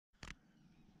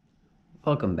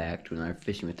Welcome back to another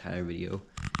Fishing with Tyler video.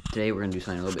 Today we're going to do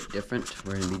something a little bit different.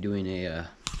 We're going to be doing a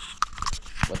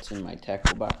what's in my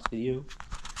tackle box video.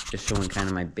 Just showing kind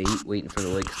of my bait, waiting for the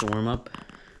lakes to warm up.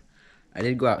 I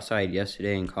did go outside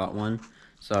yesterday and caught one,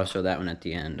 so I'll show that one at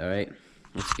the end, alright?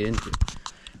 Let's get into it.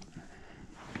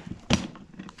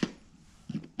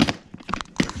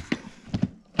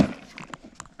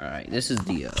 Alright, this is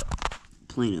the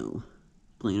Plano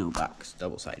box,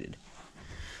 double-sided.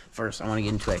 First, I want to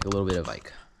get into like a little bit of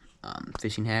like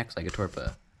fishing hacks, like a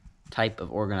torpa type of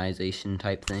organization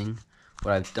type thing.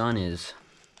 What I've done is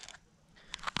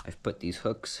I've put these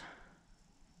hooks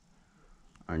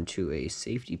onto a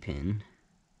safety pin,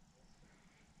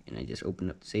 and I just opened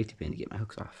up the safety pin to get my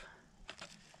hooks off.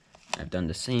 I've done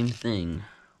the same thing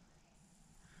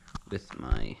with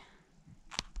my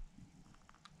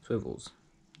swivels,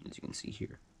 as you can see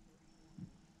here.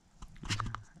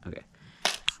 Okay.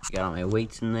 Got all my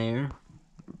weights in there,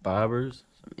 bobbers,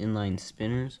 some inline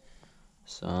spinners,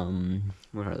 some,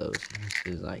 what are those?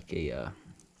 This is like a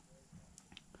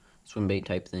swim bait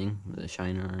type thing with a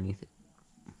shiner underneath it.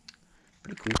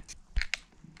 Pretty cool.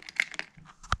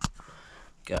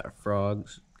 Got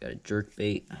frogs, got a jerk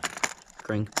bait,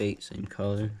 crankbait, same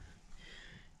color.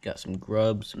 Got some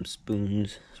grubs, some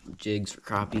spoons, some jigs for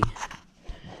crappie.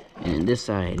 And this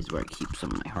side is where I keep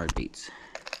some of my hard baits.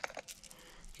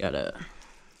 Got a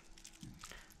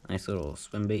nice little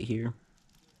swim bait here.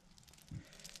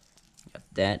 Got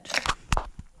that.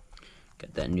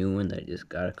 Got that new one that I just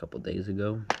got a couple days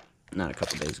ago. Not a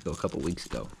couple days ago, a couple weeks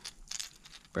ago.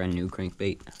 Brand new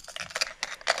crankbait.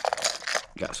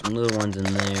 Got some little ones in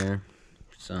there.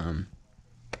 Some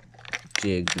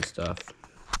jigs and stuff.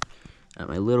 Got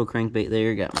my little crankbait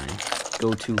there. Got my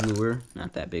go-to lure.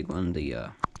 Not that big one. The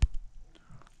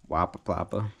Wappa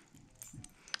Plappa.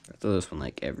 I throw this one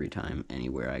like every time,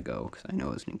 anywhere I go, because I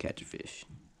know it's going to catch a fish.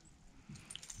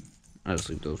 I'll just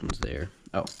leave those ones there.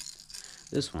 Oh,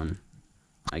 this one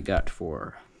I got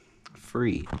for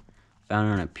free. Found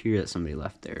it on a pier that somebody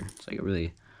left there. It's like a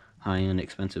really high-end,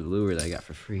 expensive lure that I got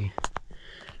for free.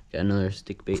 Got another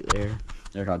stick bait there.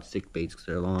 They're called stick baits because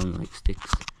they're long, like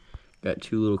sticks. Got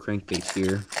two little crankbaits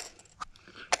here.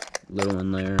 Little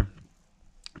one there.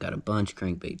 Got a bunch of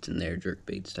crankbaits in there, jerk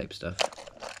baits type stuff.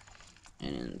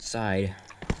 And inside,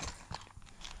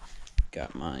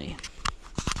 got my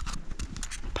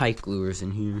pike lures in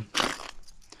here.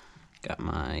 Got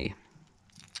my,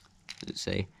 what does it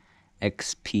say?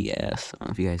 XPS. I don't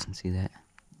know if you guys can see that.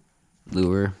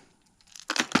 Lure.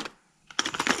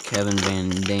 Kevin Van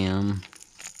Dam.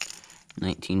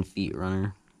 19 feet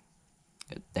runner.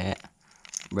 Got that.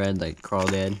 Red like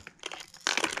crawdad.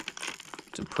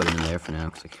 So put him in there for now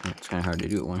because it's kind of hard to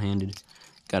do it one-handed.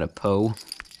 Got a Poe.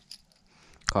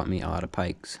 Caught me a lot of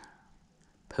pikes.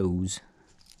 Pose.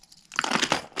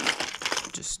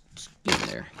 Just get in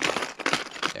there.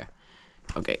 There.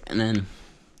 Okay, and then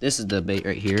this is the bait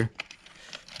right here.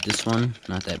 This one,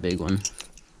 not that big one.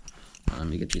 Let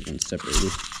me get these ones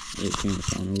separated. They came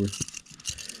falling over.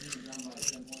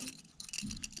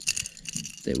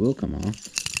 They will come off.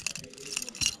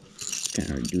 It's kind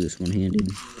of hard to do this one-handed.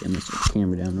 Okay, I'm gonna set the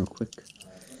camera down real quick.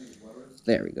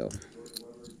 There we go.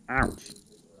 Ouch.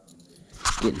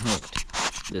 Getting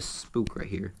hooked. This spook right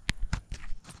here.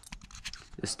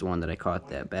 This is the one that I caught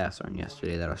that bass on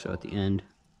yesterday that I'll show at the end.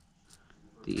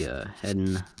 The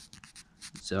Hedden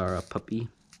Zara puppy.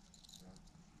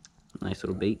 Nice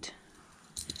little bait.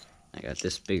 I got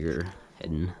this bigger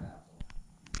Hedden.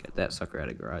 Got that sucker at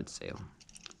a garage sale.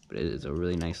 But it is a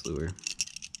really nice lure.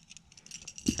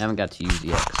 I haven't got to use it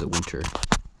yet because of winter.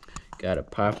 Got a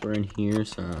popper in here,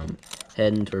 some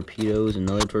Hedden torpedoes,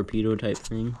 another torpedo type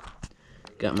thing.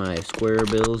 Got my square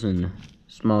bills and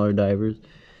smaller divers.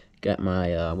 Got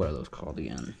my, what are those called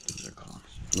again? Those are called,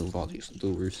 move all these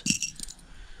lures.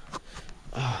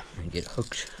 Oh, I'm gonna get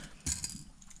hooked.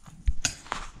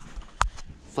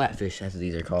 Flatfish, that's what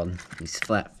these are called. These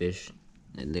flatfish.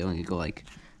 And they only go like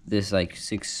this, like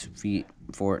 6 feet,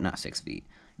 not 6 feet,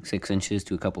 6 inches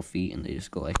to a couple feet, and they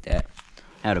just go like that.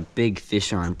 I had a big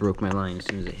fish on, broke my line as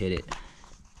soon as it hit it.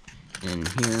 And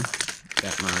here,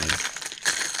 got my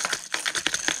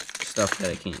stuff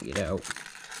that I can't get out.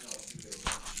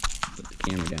 Put the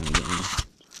camera down again,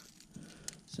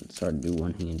 since it's hard to do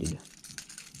one-handed.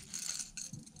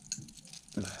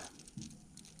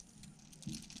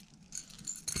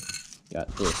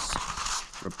 Got this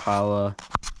Rapala,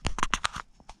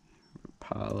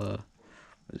 what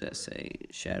does that say?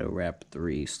 Shadow Wrap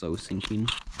 3 slow sinking.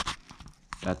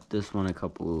 Got this one a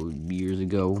couple years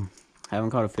ago.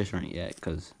 Haven't caught a fish on it yet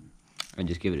because I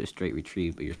just give it a straight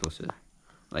retrieve, but you're supposed to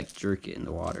like jerk it in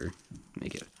the water,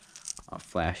 make it all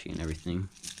flashy and everything.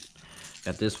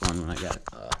 Got this one when I got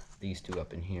these two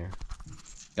up in here.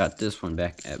 Got this one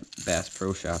back at Bass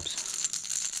Pro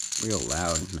Shops. Real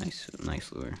loud,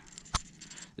 nice lure.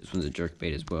 This one's a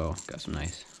jerkbait as well. Got some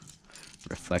nice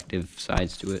reflective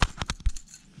sides to it.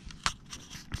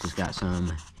 Just got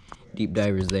some deep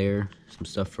divers there. Some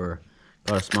stuff for,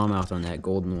 caught a smallmouth on that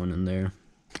golden one in there.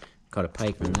 Caught a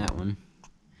pike on that one.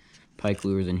 Pike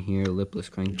lures in here, lipless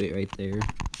crankbait right there.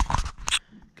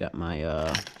 Got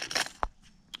my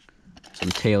some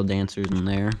tail dancers in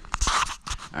there.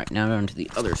 Alright, now on to the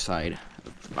other side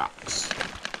of the box,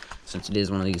 since it is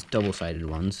one of these double-sided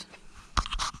ones.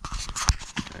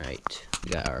 Alright,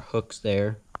 we got our hooks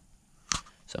there,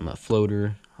 some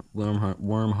floater,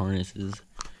 worm harnesses,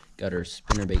 got our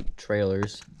spinnerbait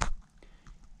trailers,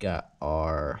 got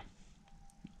our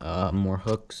more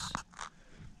hooks,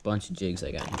 bunch of jigs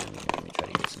I got here. Let me try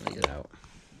to get some of these out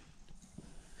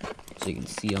so you can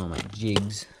see all my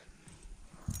jigs.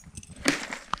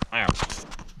 Ow.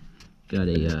 Got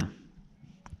a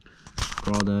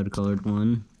crawdad colored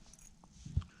one,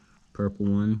 purple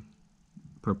one,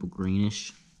 purple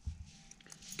greenish.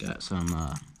 Got some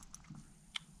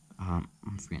I'm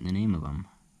forgetting the name of them,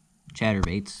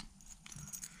 chatterbaits.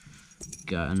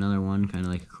 Got another one kind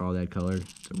of like a crawdad colored.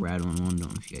 It's a rad one. Don't know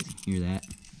if you guys can hear that.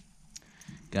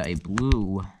 Got a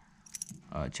blue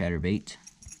chatterbait,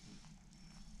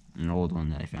 an old one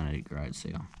that I found at a garage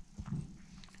sale.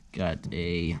 Got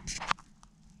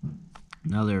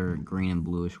another green and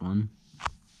bluish one.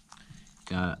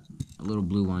 Got a little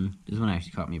blue one. This one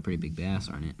actually caught me a pretty big bass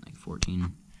on it, like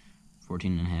 14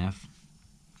 and a half.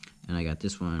 And I got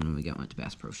this one when we went to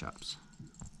Bass Pro Shops.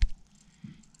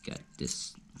 Got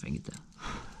this, if I can get the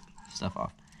stuff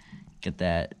off. Got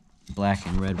that black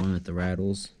and red one with the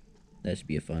rattles. That should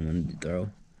be a fun one to throw.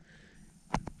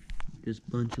 Just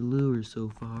a bunch of lures so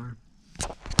far.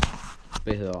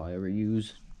 Basically all I ever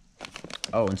use.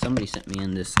 Oh, and somebody sent me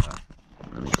in this,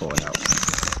 let me pull it out.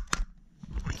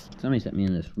 Somebody sent me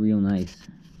in this real nice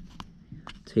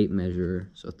tape measure,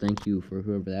 so thank you for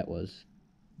whoever that was.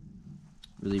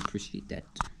 Really appreciate that.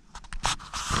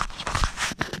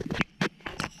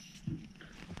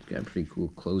 Got a pretty cool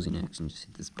closing action. Just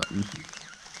hit this button.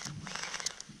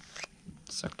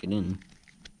 Suck it in.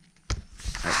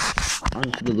 Alright,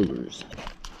 on to the lures.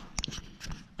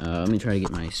 Let me try to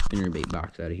get my spinnerbait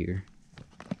box out of here.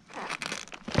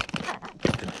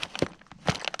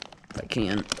 If I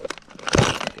can.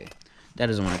 Okay. That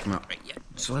doesn't want to come out right yet.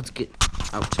 So let's get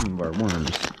out some of our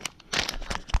worms.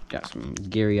 Got some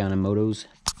Gary Yamamoto's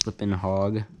flippin'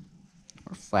 hog.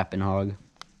 Or flappin' hog.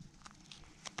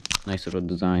 Nice little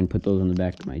design. Put those on the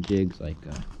back of my jigs. Like,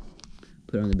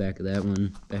 put it on the back of that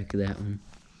one. Back of that one.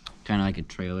 Kind of like a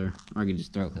trailer. Or I could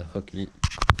just throw it with a hook in it.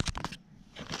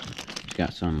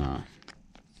 Got some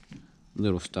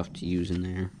little stuff to use in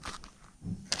there.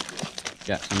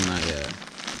 Got some of my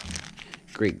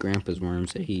great grandpa's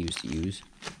worms that he used to use.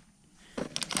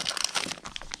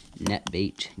 Net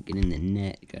bait, get in the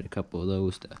net. Got a couple of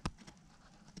those to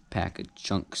pack a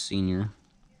chunk senior.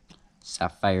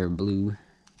 Sapphire blue.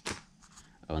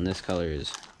 Oh, and this color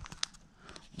is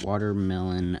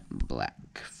watermelon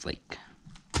black flake.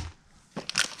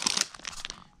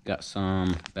 Got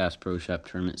some Bass Pro Shop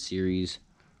Tournament Series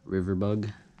River Bug.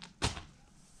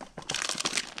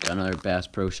 Got another Bass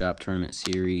Pro Shop Tournament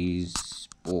Series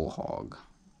Bull Hog.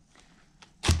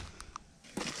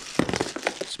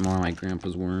 Some more of my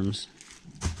grandpa's worms.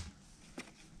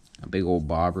 A big old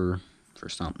bobber for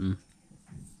something.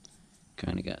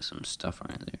 Kind of got some stuff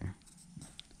on it there.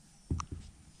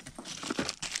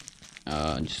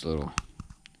 Just a little.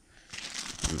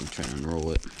 Let me try to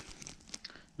unroll it.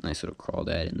 Nice little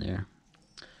crawdad in there.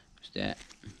 There's that.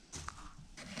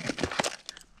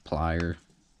 Plier.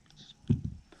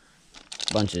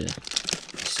 Bunch of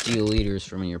steel leaders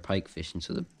from your pike fishing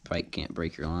so the pike can't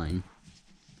break your line.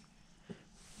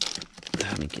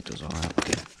 Let me get those all out.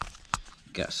 Okay.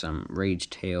 Got some rage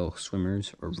tail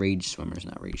swimmers, or rage swimmers,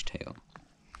 not rage tail.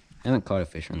 I haven't caught a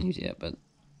fish on these yet, but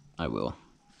I will.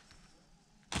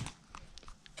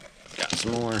 Got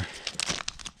some more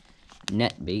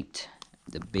net bait.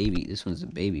 The baby, this one's a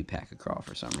baby pack of craw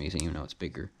for some reason, even though it's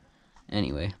bigger.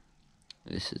 Anyway,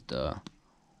 this is the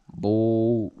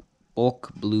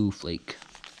bulk blue flake.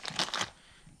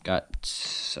 Got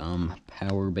some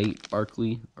power bait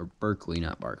Berkeley,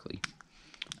 not Barkley.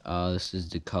 This is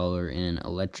the color in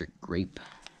electric grape.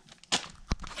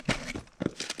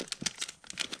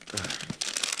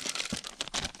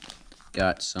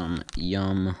 Got some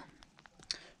Yum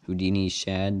Houdini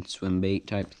shad swim bait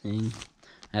type thing.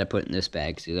 I had to put it in this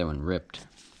bag because the other one ripped.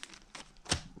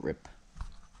 Rip.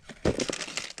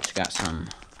 Just got some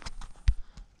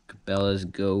Bella's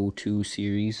Go-To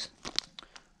series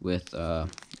with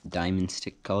diamond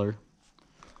stick color.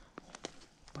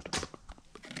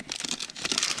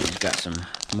 We've got some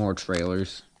more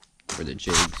trailers for the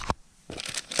jigs.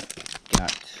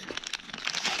 Got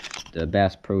the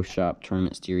Bass Pro Shop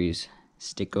Tournament Series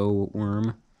Sticko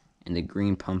Worm and the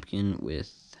green pumpkin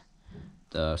with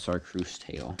the chartreuse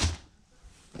tail.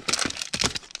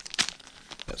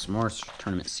 Got some more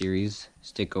Tournament Series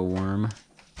Sticko Worm.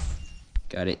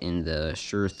 Got it in the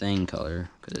Sure Thing color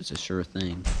because it's a sure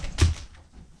thing.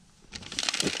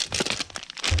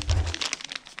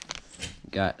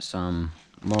 Got some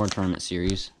more Tournament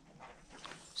Series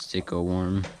Sticko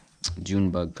Worm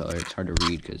Junebug color. It's hard to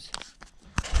read because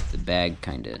the bag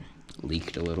kind of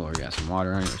leaked a little or got some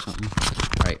water on it or something.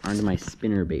 Alright, onto my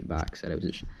spinnerbait box that I was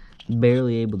just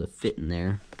barely able to fit in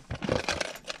there.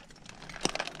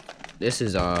 This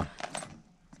is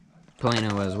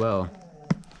Plano as well.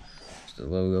 It's the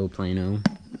logo Plano.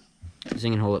 This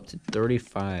thing can hold up to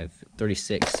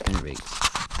 36 spinnerbaits.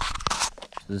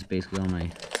 So this is basically all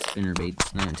my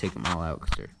spinnerbaits. I'm not going to take them all out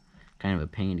because they're kind of a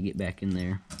pain to get back in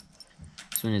there.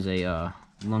 This one is a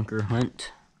Lunker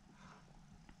Hunt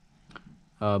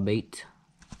bait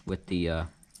with the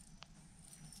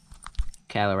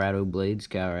Colorado blades.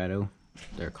 Colorado,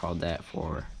 they're called that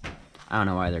for, I don't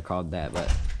know why they're called that,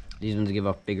 but these ones give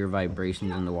off bigger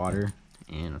vibrations in the water.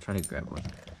 And I'll try to grab one.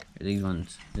 These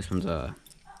ones, this one's a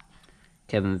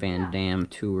Kevin Van Dam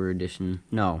Tour Edition.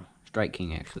 No, Strike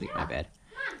King actually, my bad.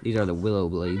 These are the Willow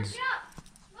blades.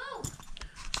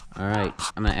 Alright,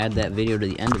 I'm going to add that video to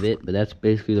the end of it, but that's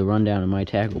basically the rundown of my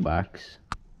tackle box.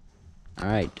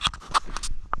 Alright.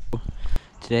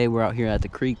 Today we're out here at the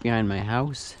creek behind my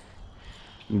house.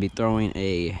 I'm going to be throwing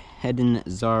a Hedden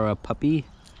Zara puppy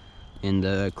in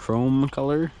the chrome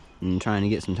color and trying to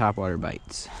get some topwater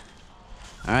bites.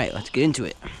 Alright, let's get into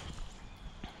it.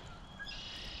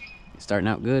 Starting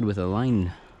out good with a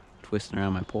line twisting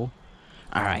around my pole.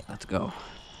 Alright, let's go.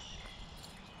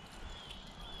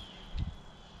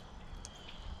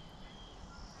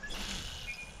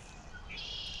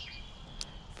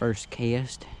 First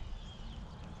cast.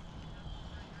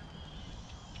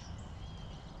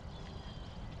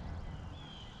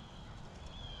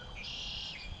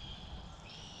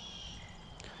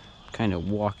 Kind of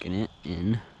walking it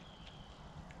in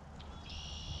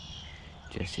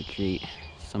just to create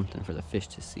something for the fish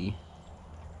to see.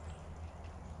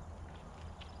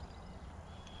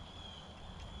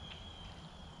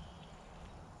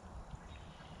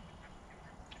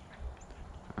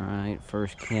 Alright,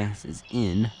 first cast is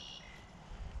in.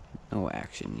 No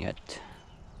action yet.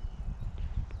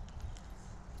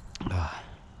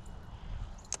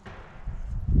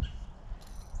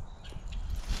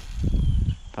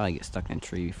 Probably get stuck in a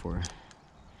tree before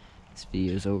this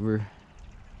video is over.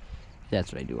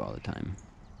 That's what I do all the time.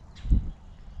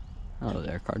 Hello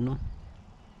there, Cardinal.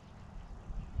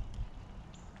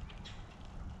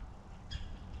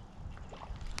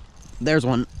 There's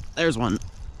one. There's one.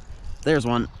 There's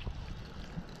one.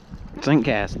 Second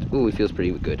cast. Ooh, he feels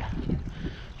pretty good.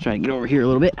 Try to get over here a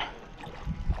little bit.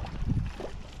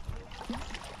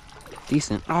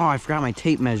 Decent. Oh, I forgot my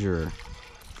tape measure.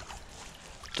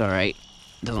 It's alright.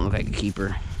 Doesn't look like a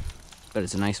keeper, but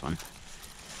it's a nice one.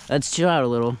 Let's chill out a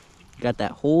little. Got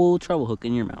that whole treble hook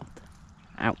in your mouth.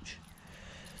 Ouch.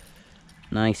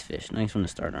 Nice fish. Nice one to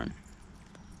start on.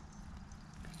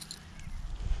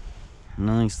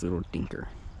 Nice little dinker.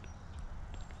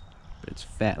 But it's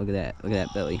fat. Look at that. Look at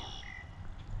that belly.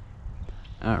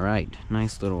 Alright.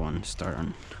 Nice little one to start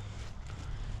on.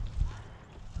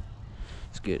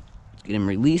 Let's get him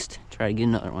released. Try to get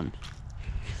another one.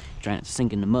 Trying not to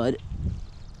sink in the mud.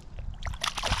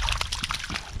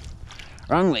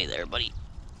 Wrong way there, buddy.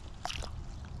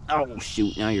 Oh,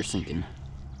 shoot. Now you're sinking.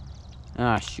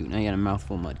 Ah, shoot. Now you got a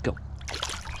mouthful of mud. Go.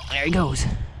 There he goes.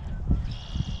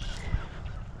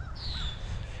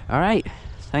 Alright.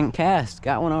 Second cast.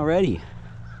 Got one already.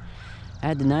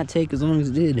 That did not take as long as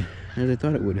it did, as I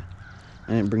thought it would.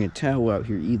 I didn't bring a towel out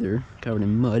here either. Covered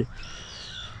in mud.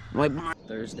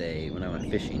 Thursday, when I went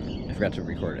fishing, I forgot to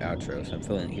record an outro, so I'm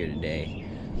filming it here today.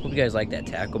 Hope you guys liked that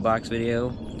tackle box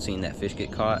video, seeing that fish get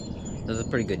caught. It was a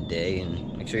pretty good day,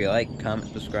 and make sure you like,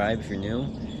 comment, subscribe if you're new.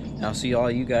 And I'll see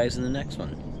all you guys in the next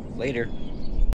one. Later.